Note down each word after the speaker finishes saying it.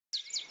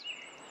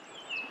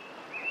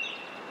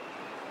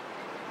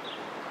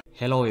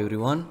Hello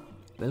everyone,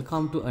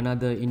 welcome to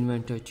another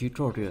Inventor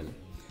tutorial.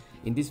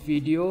 In this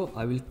video,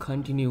 I will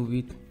continue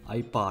with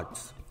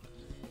iParts.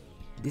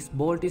 This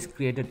bolt is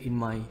created in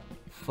my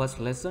first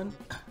lesson.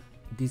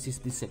 This is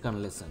the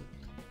second lesson.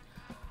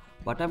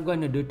 What I'm going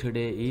to do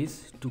today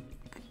is to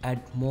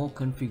add more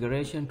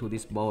configuration to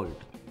this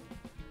bolt.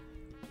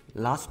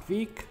 Last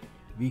week,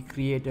 we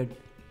created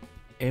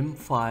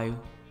M5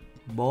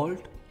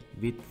 bolt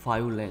with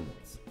 5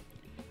 lengths,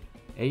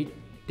 8,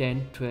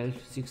 10, 12,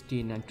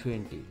 16 and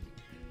 20.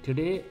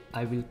 Today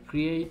I will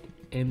create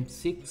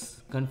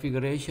M6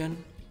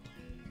 configuration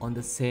on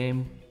the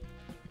same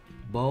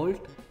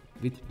bolt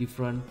with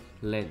different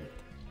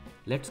length.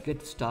 Let's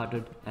get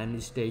started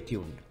and stay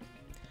tuned.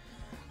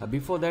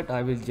 Before that,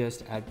 I will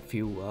just add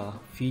few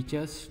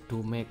features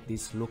to make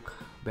this look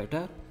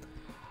better.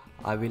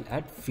 I will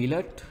add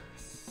fillet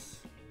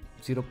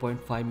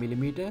 0.5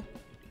 millimeter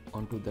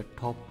onto the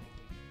top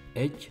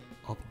edge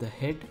of the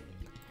head,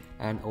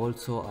 and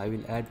also I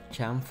will add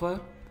chamfer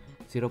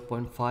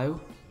 0.5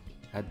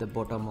 at the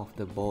bottom of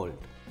the bolt.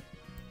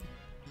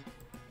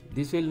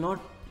 This will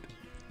not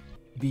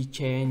be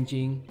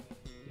changing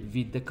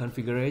with the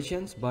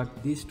configurations,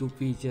 but these two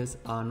features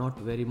are not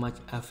very much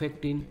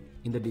affecting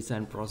in the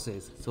design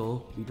process,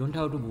 so we don't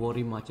have to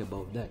worry much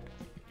about that.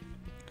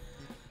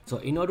 So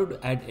in order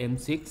to add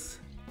M6,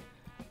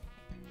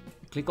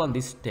 click on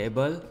this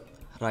table,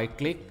 right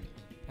click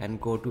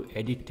and go to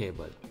edit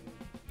table.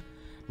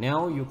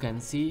 Now you can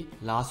see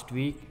last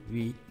week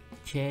we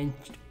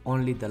changed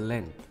only the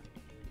length.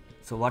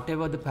 So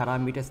whatever the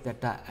parameters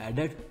that are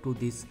added to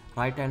this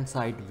right hand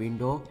side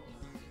window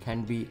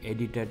can be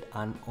edited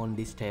on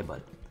this table.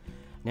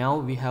 Now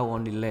we have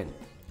only length,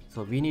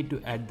 so we need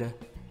to add the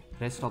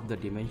rest of the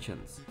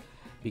dimensions,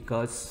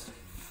 because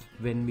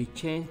when we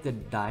change the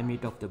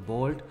diameter of the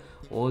bolt,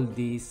 all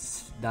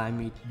these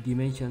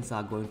dimensions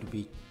are going to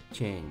be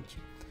changed.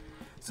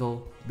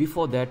 So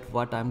before that,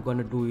 what I'm going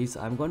to do is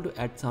I'm going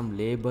to add some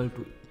label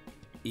to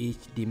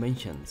each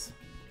dimensions.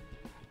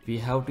 We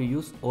have to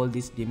use all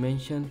these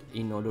dimensions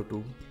in order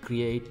to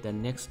create the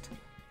next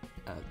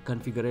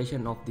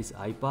configuration of these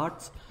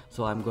iParts.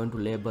 So I'm going to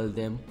label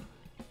them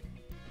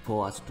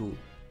for us to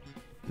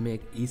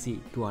make easy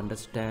to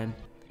understand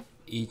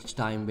each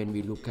time when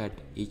we look at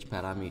each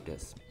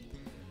parameters.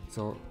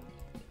 So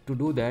to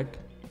do that,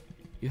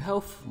 you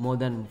have more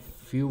than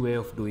few way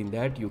of doing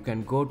that. You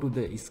can go to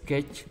the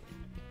sketch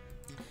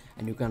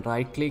and you can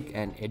right click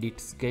and edit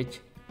sketch,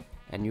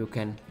 and you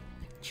can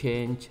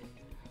change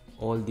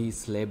all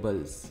these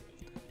labels.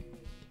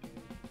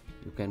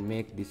 You can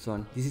make this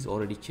one, this is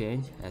already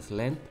changed as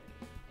length,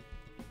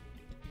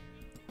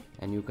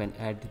 and you can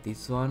add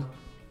this one.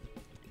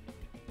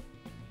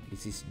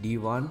 This is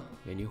D1.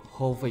 When you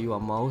hover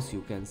your mouse,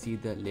 you can see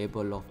the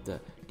label of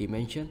the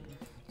dimension.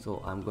 So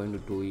what I'm going to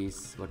do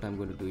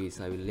is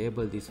I will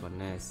label this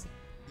one as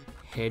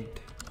head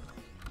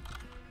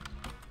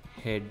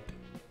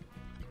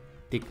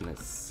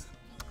thickness.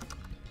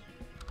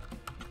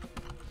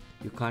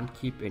 You can't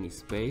keep any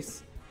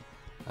space.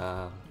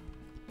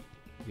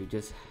 You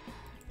just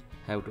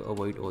have to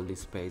avoid all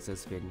these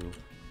spaces when you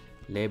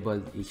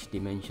label each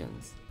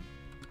dimensions.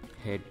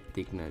 Head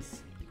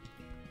thickness.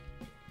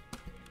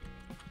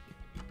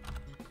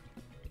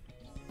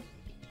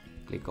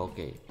 Click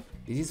OK.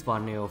 This is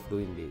one way of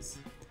doing this.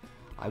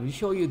 I will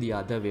show you the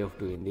other way of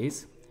doing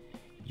this.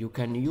 You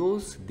can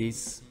use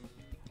this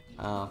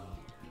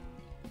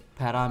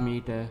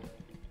parameter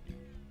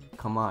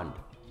command.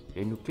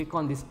 When you click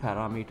on this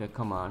parameter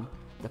command,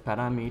 the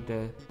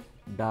parameter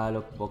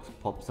dialog box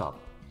pops up.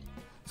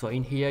 So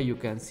in here you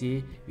can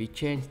see we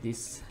changed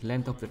this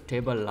length of the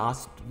table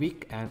last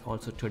week, and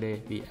also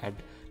today we add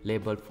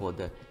label for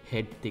the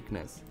head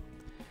thickness.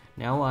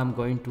 Now I'm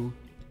going to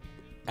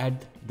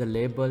add the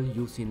label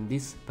using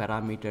this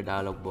parameter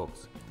dialog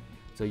box.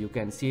 So you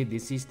can see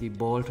this is the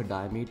bolt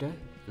diameter.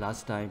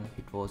 Last time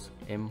it was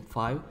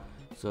M5,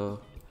 so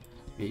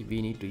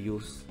we need to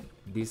use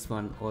this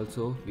one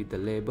also with the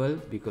label,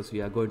 because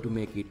we are going to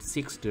make it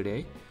 6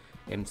 today,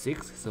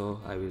 M6. So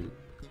I will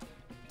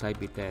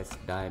type it as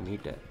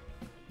diameter,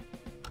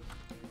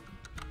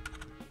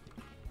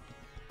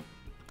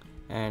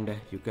 and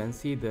you can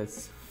see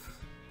this.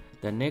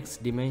 The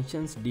next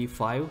dimensions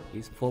D5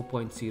 is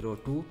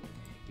 4.02.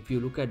 If you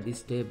look at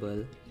this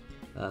table,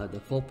 the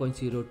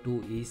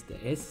 4.02 is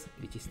the S,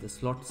 which is the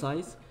slot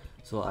size.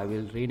 So I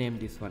will rename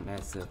this one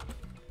as a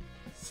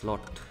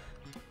slot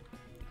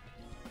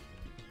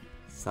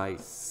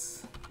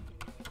size,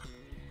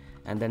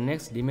 and the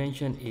next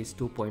dimension is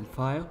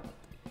 2.5.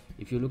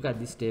 If you look at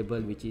this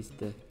table, which is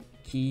the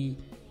key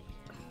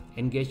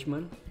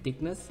engagement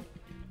thickness,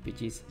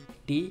 which is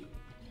T,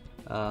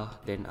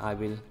 then I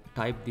will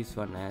type this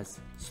one as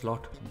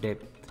slot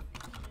depth,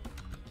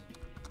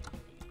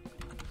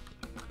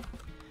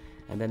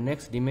 and the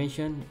next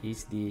dimension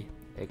is the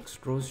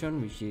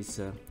extrusion, which is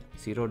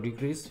 0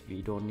 degrees.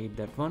 We don't need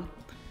that one,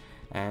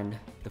 and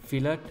the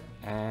fillet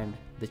and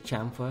the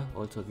chamfer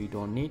also we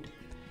don't need,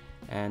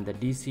 and the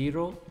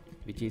D0,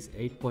 which is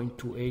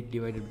 8.28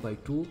 divided by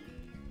 2,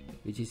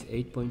 which is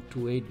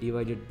 8.28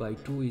 divided by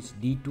 2 is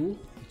D2,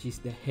 which is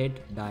the head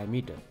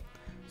diameter.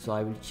 So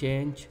I will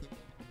change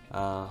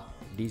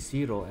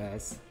D0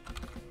 as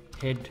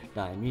head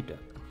diameter.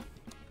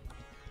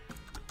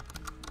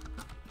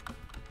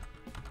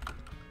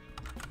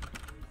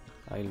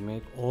 I'll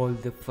make all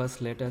the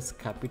first letters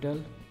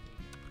capital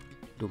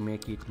to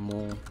make it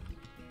more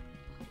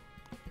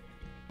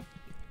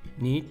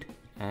neat,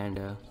 and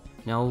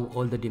now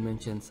all the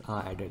dimensions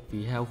are added.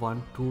 We have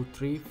 1, 2,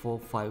 3, 4,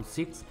 5,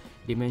 6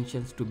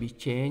 dimensions to be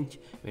changed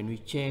when we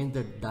change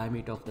the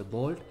diameter of the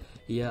bolt.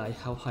 Here I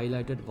have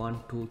highlighted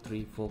 1, 2,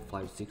 3, 4,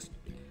 5, 6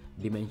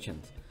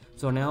 dimensions.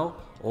 So now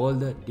all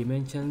the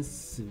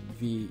dimensions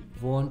we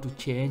want to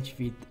change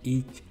with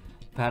each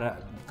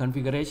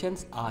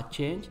configurations are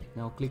changed.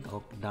 Now click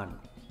done.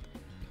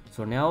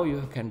 So now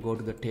you can go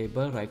to the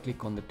table, right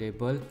click on the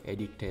table,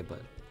 edit table.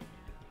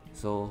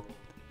 So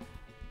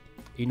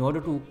in order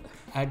to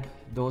add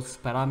those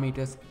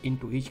parameters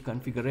into each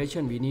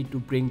configuration, we need to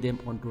bring them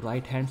onto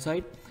right hand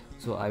side.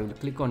 So I will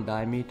click on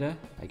diameter.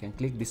 I can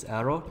click this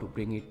arrow to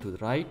bring it to the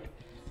right,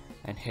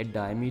 and head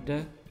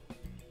diameter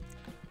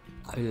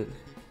I will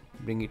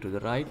bring it to the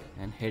right,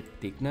 and head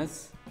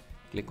thickness,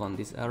 click on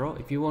this arrow.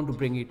 If you want to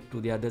bring it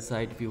to the other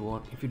side, if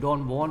you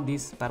don't want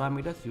these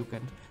parameters, you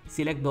can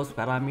select those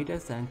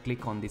parameters and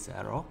click on this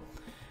arrow.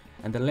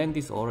 And the length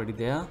is already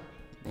there.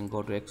 Then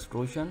go to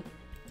extrusion,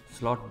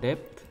 slot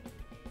depth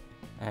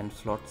and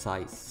slot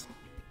size.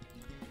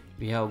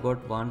 We have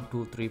got 1,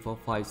 2, 3, 4,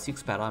 5,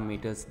 6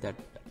 parameters that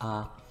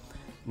are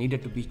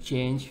needed to be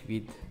changed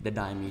with the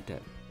diameter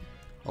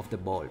of the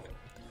bolt.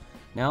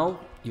 Now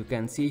you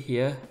can see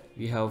here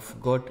we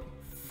have got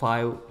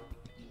 5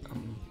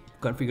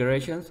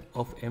 configurations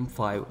of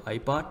M5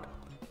 iPart.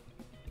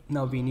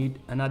 Now we need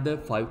another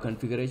 5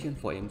 configuration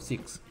for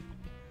M6.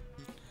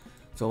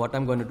 So what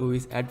I'm going to do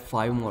is add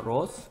 5 more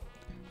rows.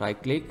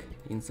 Right click,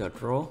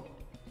 insert row,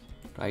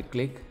 right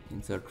click,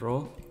 insert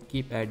row,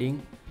 keep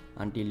adding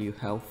until you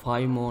have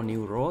 5 more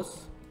new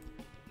rows.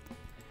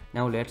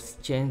 Now let's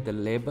change the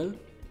label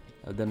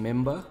of the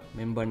member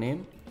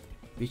name,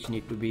 which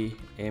need to be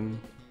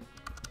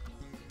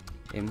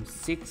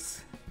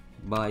M6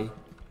 by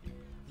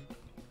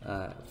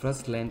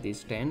first length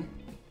is 10.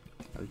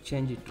 I'll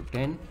change it to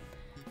 10,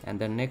 and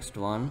the next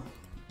one,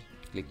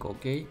 click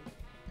OK,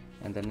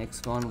 and the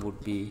next one would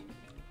be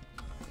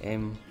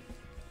M6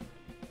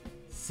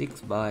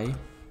 by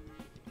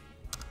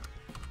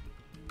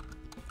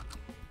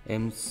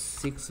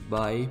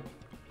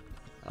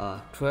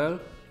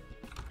 12,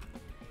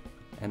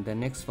 and the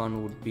next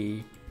one would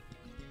be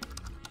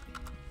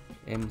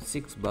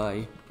M6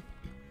 by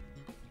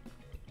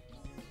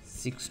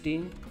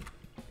 16,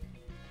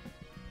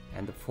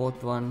 and the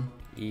fourth one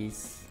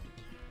is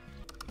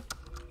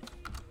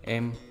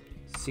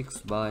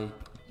M6 by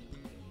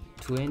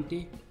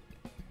 20,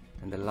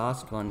 and the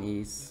last one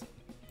is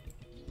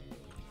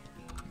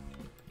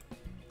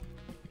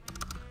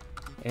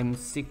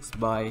M6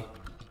 by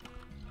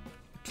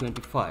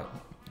 25.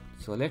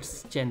 So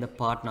let's change the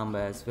part number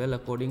as well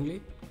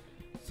accordingly.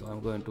 So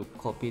I'm going to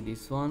copy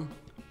this one,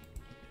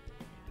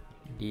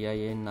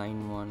 DIN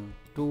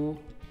 912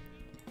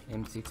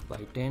 M6 by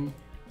 10,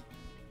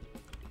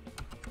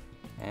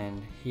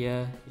 and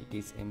here it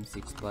is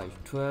M6 by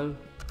 12.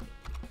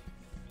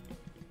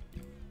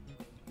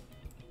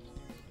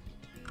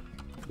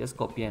 Just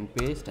copy and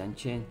paste and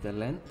change the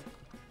length.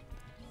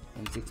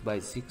 M6 by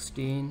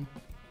 16,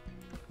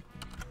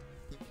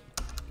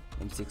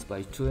 M6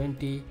 by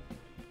 20,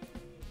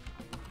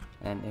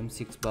 and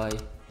M6 by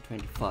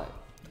 25.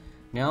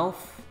 Now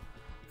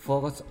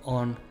focus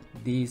on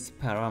these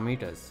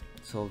parameters.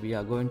 So we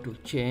are going to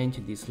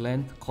change this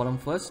length column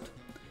first.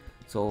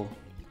 So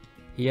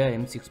here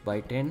M6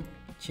 by 10,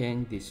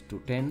 change this to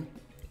 10.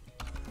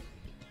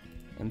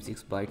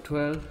 M6 by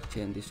 12,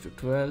 change this to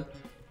 12.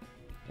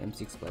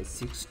 M6 by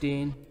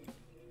 16,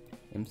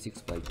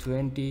 M6 by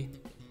 20,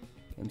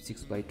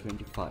 M6 by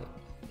 25.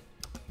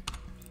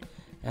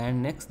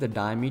 And next the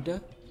diameter.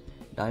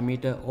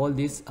 All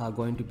these are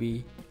going to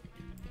be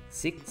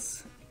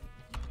 6.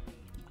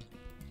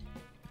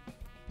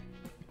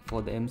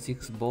 For the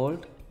M6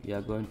 bolt, we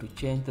are going to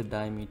change the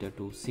diameter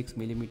to 6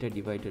 mm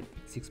divided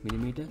 6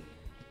 mm.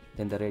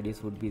 Then the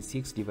radius would be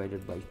 6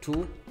 divided by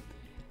 2.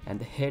 And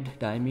the head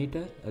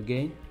diameter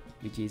again,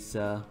 which is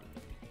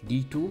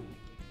D2.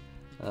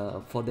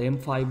 For the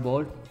M5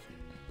 bolt,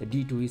 the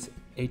D2 is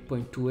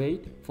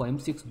 8.28. For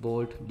M6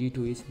 bolt,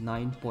 D2 is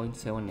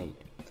 9.78.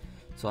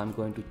 So I'm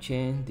going to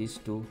change this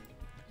to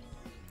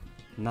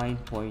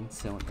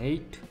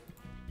 9.78.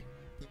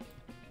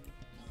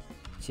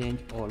 Change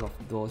all of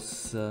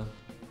those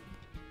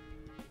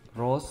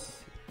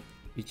rows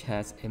which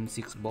has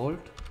M6 bolt.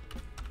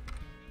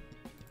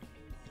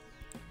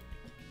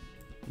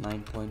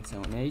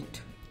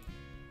 9.78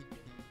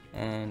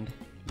 and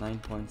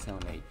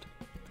 9.78.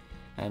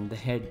 And the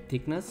head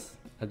thickness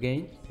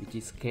again, which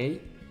is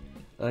K.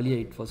 Earlier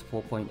it was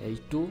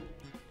 4.82.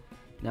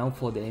 Now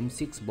for the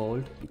M6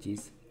 bolt, which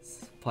is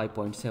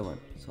 5.7.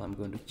 So I'm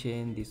going to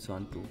change this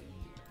one to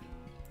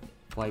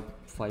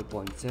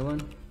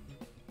 5.7.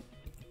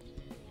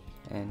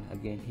 and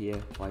again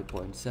here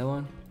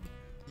 5.7.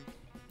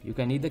 You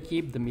can either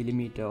keep the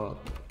millimeter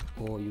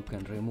or you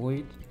can remove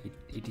it.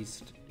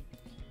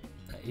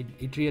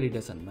 It really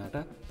doesn't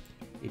matter.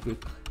 It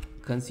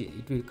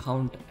will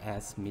count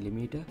as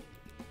millimeter.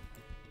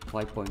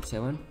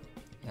 5.7.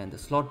 and the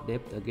slot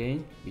depth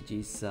again, which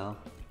is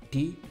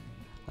T.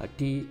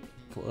 T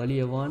for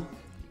earlier one,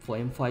 for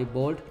M5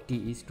 bolt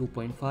T is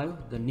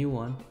 2.5, the new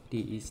one T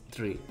is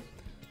 3.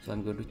 So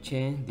I'm going to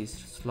change this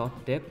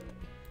slot depth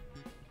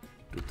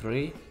to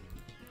 3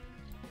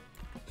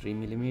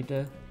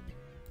 millimeter.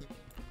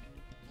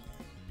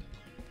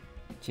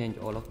 Change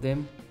all of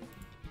them,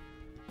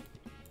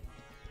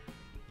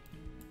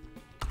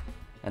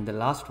 and the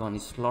last one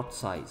is slot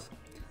size.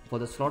 For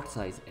the slot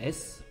size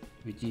S,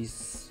 which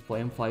is for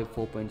M5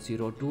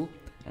 4.02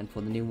 and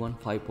for the new one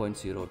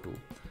 5.02.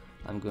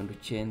 I'm going to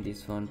change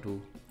this one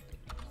to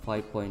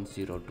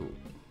 5.02.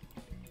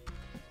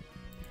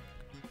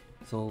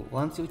 So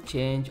once you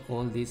change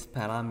all these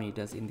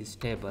parameters in this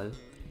table,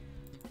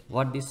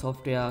 what this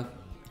software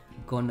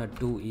gonna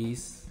do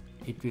is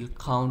it will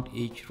count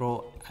each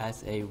row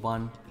as a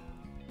one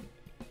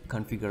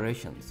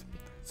configurations.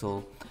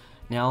 So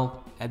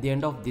now at the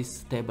end of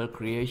this table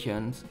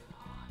creations,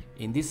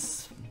 in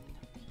this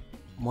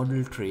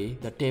model tree,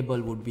 the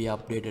table would be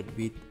updated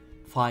with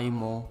 5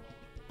 more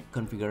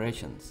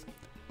configurations.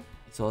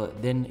 So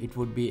then it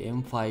would be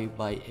M5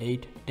 by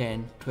 8,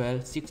 10,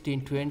 12,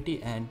 16,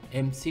 20 and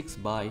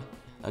M6 by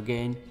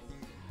again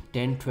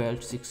 10,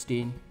 12,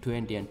 16,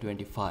 20 and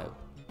 25.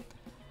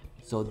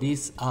 So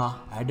these are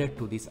added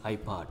to this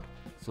iPart.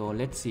 So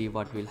let's see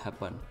what will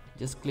happen.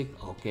 Just click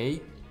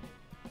OK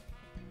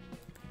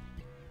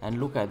and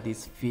look at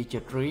this feature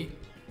tree,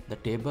 the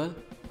table.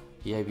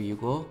 Here you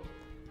go.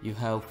 You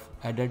have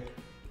added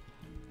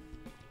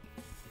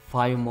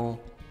 5 more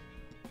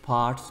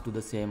parts to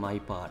the same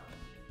iPart.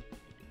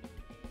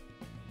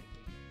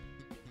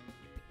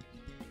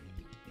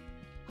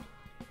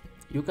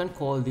 You can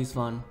call this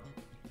one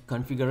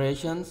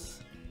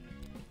configurations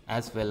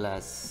as well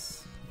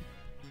as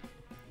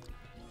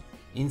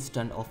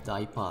instant of the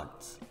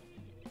iParts.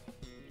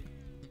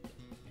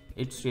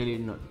 It's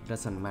really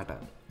doesn't matter.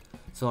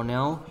 So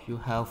now you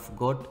have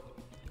got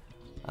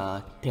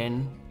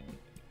 10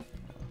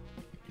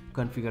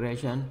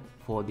 configuration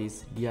for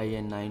this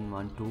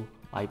DIN912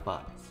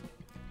 iParts.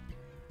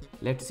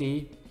 Let's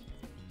see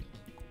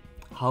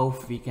how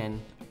we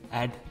can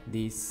add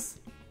this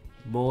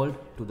bolt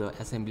to the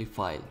assembly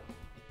file.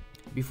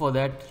 Before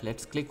that,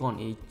 let's click on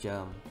each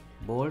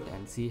bolt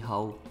and see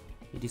how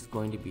it is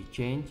going to be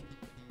changed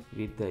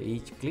with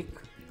each click.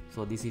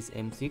 So this is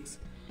M6.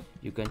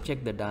 You can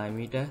check the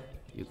diameter.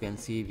 You can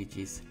see which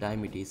is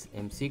diameter is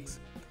M6.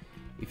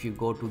 If you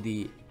go to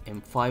the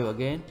M5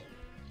 again,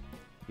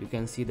 you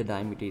can see the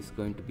diameter is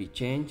going to be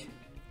changed.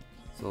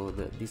 So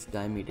this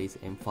diameter is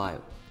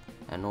M5,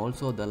 and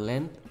also the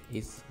length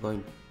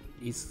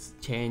is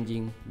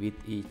changing with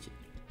each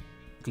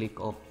click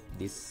of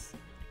this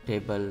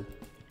table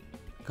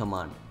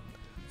command.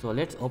 So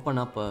let's open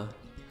up a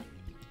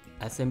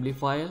assembly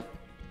file.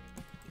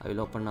 I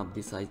will open up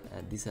this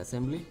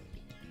assembly,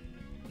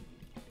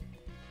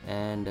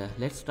 and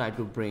let's try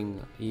to bring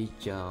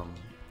each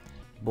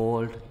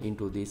bolt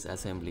into this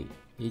assembly,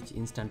 each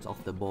instance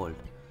of the bolt.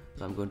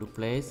 So I'm going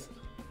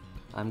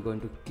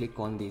to click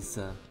on this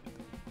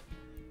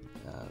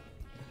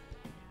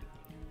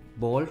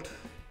bolt,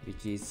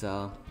 which is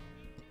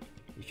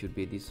it should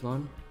be this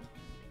one,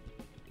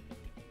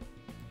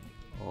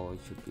 or it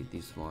should be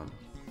this one.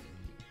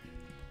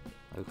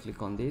 I will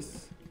click on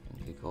this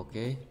and click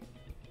OK.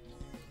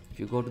 If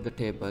you go to the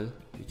table,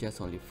 which has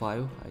only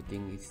 5, I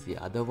think it's the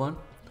other one.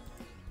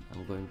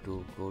 I'm going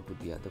to go to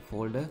the other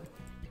folder,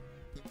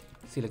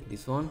 select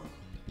this one.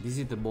 This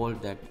is the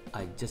bolt that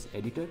I just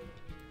edited,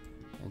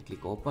 and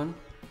click open.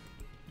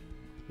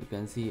 You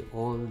can see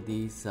all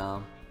these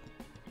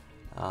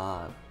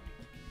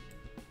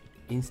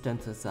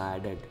instances are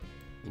added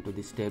into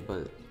this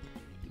table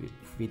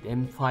with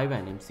M5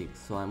 and M6.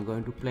 So I'm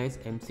going to place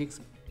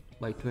M6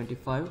 by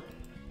 25,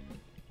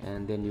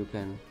 and then you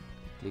can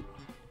click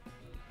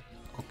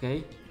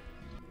OK,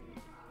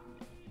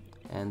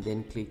 and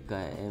then click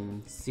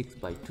M6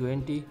 by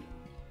 20,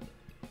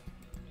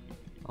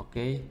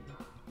 OK,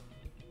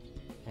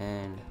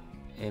 and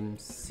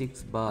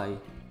M6 by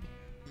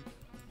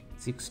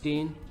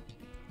 16,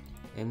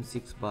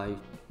 M6 by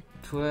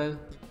 12,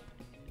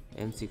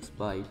 M6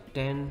 by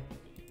 10,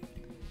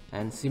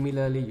 and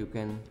similarly you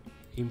can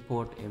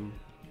import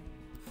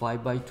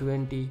M5 by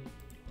 20,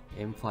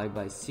 M5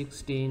 by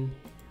 16,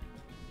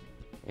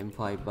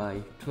 M5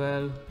 by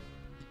 12,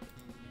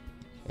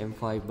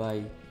 M5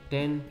 by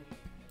 10,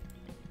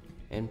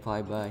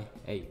 M5 by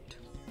 8.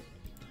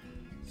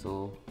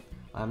 So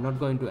I'm not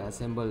going to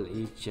assemble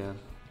each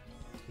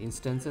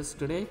instances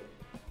today.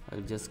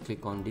 I'll just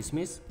click on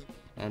dismiss,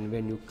 and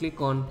when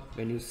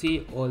you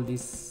see all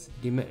these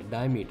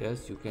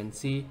diameters, you can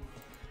see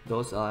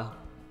those are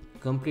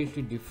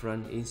completely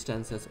different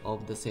instances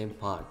of the same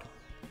part.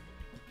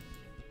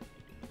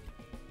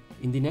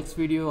 In the next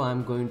video,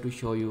 I'm going to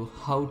show you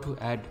how to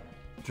add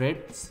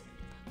threads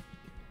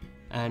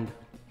and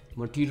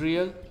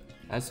material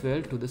as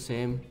well to the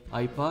same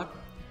iPart,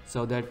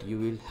 so that you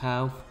will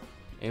have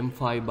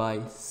M5 by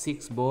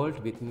 6 bolt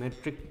with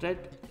metric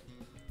thread,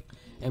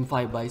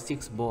 M5 by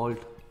 6 bolt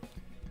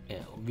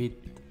with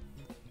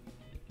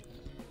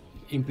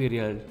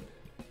imperial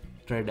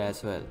thread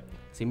as well.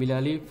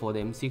 Similarly for the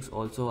M6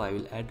 also I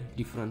will add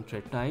different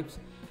thread types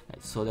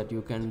so that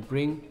you can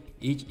bring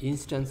each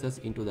instances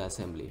into the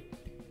assembly.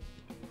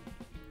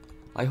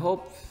 I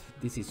hope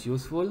this is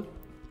useful.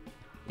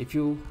 If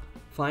you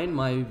find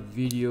my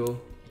video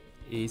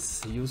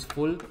is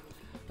useful,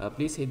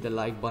 please hit the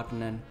like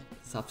button and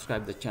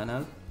subscribe the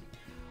channel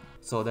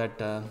so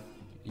that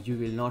you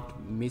will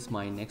not miss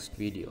my next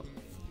video.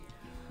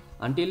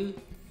 Until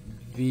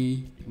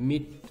we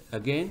meet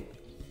again,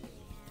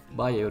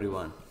 bye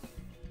everyone.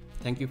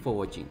 Thank you for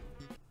watching.